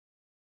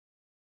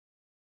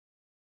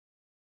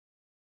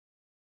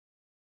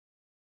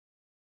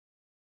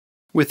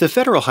With the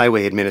Federal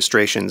Highway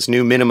Administration's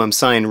new minimum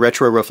sign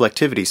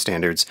retroreflectivity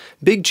standards,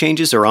 big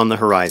changes are on the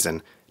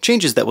horizon,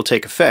 changes that will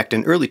take effect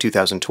in early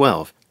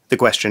 2012. The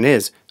question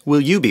is,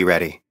 will you be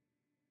ready?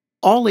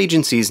 All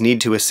agencies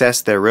need to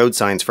assess their road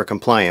signs for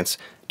compliance,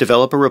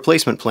 develop a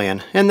replacement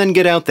plan, and then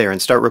get out there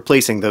and start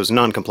replacing those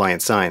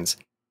non-compliant signs.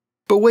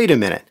 But wait a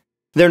minute,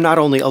 there are not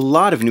only a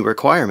lot of new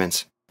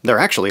requirements, they're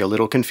actually a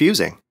little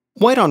confusing.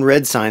 White on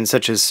red signs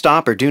such as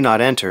stop or do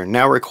not enter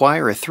now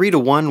require a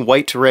 3:1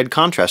 white to red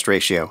contrast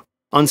ratio.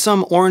 On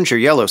some orange or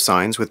yellow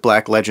signs with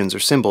black legends or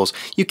symbols,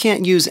 you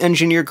can't use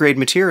engineer-grade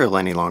material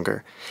any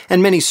longer.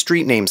 And many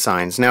street name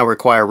signs now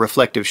require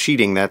reflective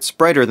sheeting that's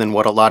brighter than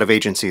what a lot of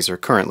agencies are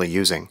currently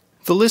using.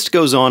 The list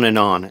goes on,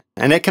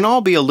 and it can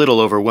all be a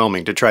little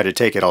overwhelming to try to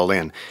take it all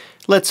in.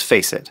 Let's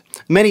face it,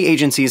 many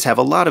agencies have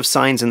a lot of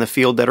signs in the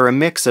field that are a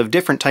mix of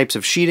different types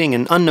of sheeting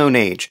and unknown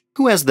age.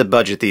 Who has the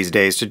budget these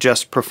days to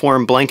just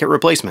perform blanket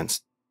replacements?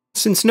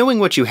 Since knowing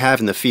what you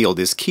have in the field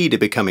is key to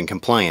becoming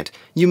compliant,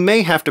 you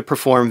may have to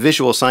perform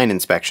visual sign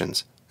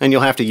inspections, and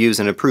you'll have to use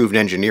an approved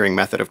engineering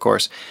method, of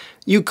course.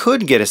 You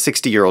could get a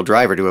 60-year-old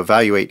driver to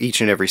evaluate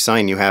each and every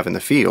sign you have in the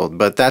field,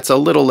 but that's a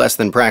little less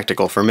than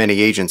practical for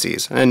many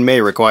agencies, and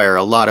may require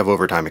a lot of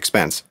overtime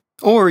expense.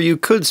 Or you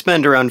could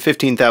spend around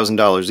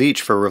 $15,000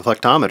 each for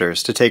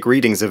reflectometers to take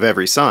readings of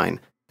every sign.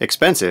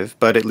 Expensive,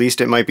 but at least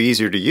it might be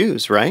easier to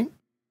use, right?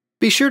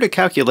 Be sure to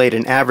calculate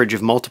an average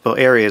of multiple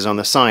areas on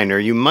the sign or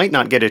you might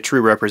not get a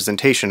true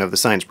representation of the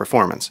sign's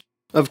performance.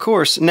 Of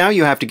course, now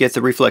you have to get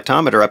the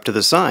reflectometer up to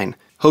the sign.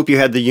 Hope you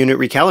had the unit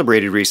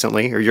recalibrated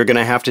recently or you're going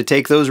to have to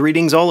take those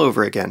readings all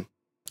over again.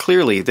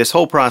 Clearly, this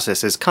whole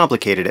process is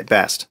complicated at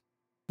best.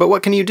 But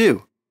what can you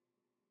do?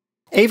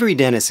 Avery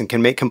Dennison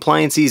can make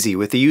compliance easy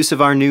with the use of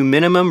our new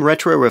Minimum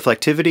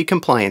Retroreflectivity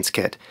Compliance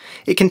Kit.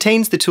 It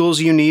contains the tools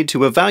you need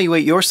to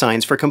evaluate your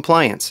signs for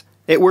compliance.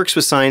 It works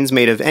with signs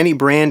made of any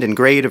brand and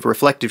grade of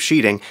reflective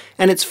sheeting,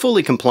 and it's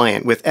fully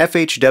compliant with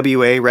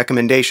FHWA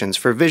recommendations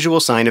for visual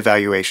sign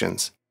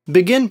evaluations.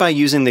 Begin by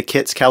using the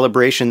kit's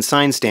calibration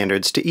sign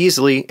standards to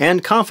easily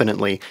and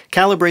confidently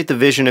calibrate the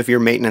vision of your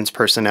maintenance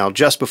personnel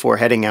just before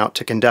heading out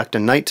to conduct a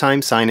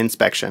nighttime sign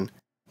inspection.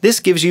 This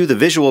gives you the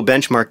visual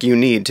benchmark you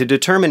need to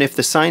determine if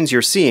the signs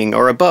you're seeing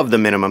are above the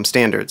minimum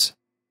standards.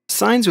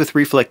 Signs with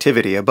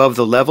reflectivity above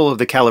the level of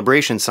the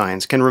calibration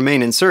signs can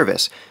remain in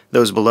service.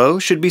 Those below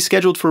should be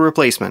scheduled for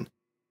replacement.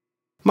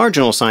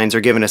 Marginal signs are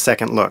given a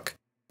second look.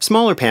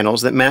 Smaller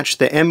panels that match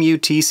the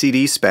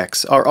MUTCD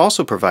specs are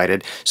also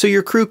provided so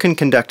your crew can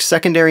conduct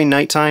secondary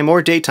nighttime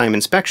or daytime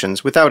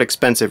inspections without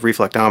expensive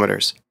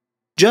reflectometers.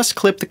 Just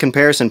clip the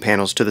comparison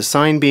panels to the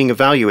sign being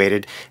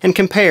evaluated and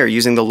compare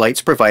using the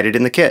lights provided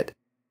in the kit.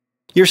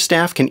 Your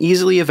staff can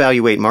easily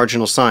evaluate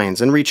marginal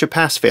signs and reach a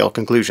pass-fail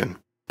conclusion.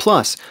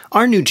 Plus,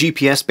 our new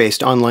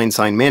GPS-based online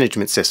sign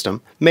management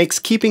system makes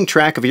keeping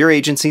track of your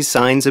agency's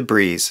signs a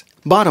breeze.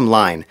 Bottom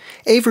line,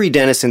 Avery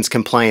Dennison's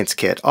Compliance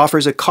Kit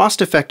offers a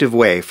cost-effective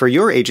way for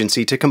your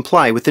agency to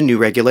comply with the new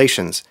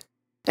regulations.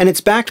 And it's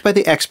backed by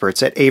the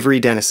experts at Avery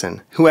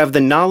Dennison, who have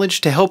the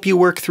knowledge to help you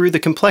work through the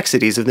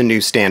complexities of the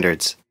new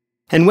standards.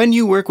 And when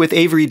you work with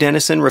Avery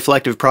Dennison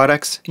reflective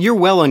products, you're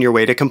well on your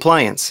way to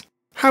compliance.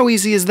 How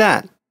easy is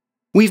that?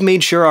 We've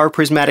made sure our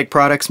prismatic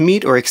products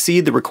meet or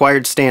exceed the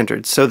required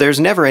standards, so there's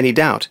never any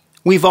doubt.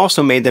 We've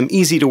also made them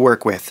easy to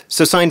work with,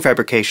 so sign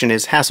fabrication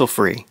is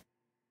hassle-free.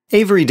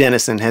 Avery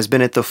Dennison has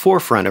been at the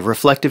forefront of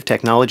reflective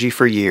technology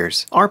for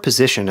years. Our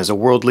position as a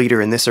world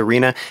leader in this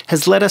arena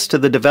has led us to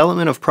the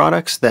development of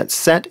products that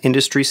set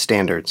industry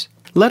standards.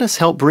 Let us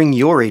help bring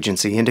your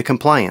agency into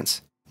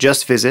compliance.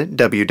 Just visit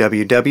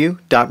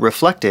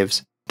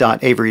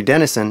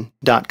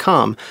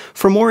www.reflectives.averydennison.com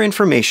for more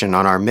information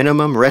on our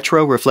Minimum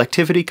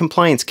Retroreflectivity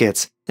Compliance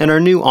Kits and our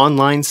new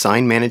online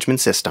sign management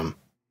system.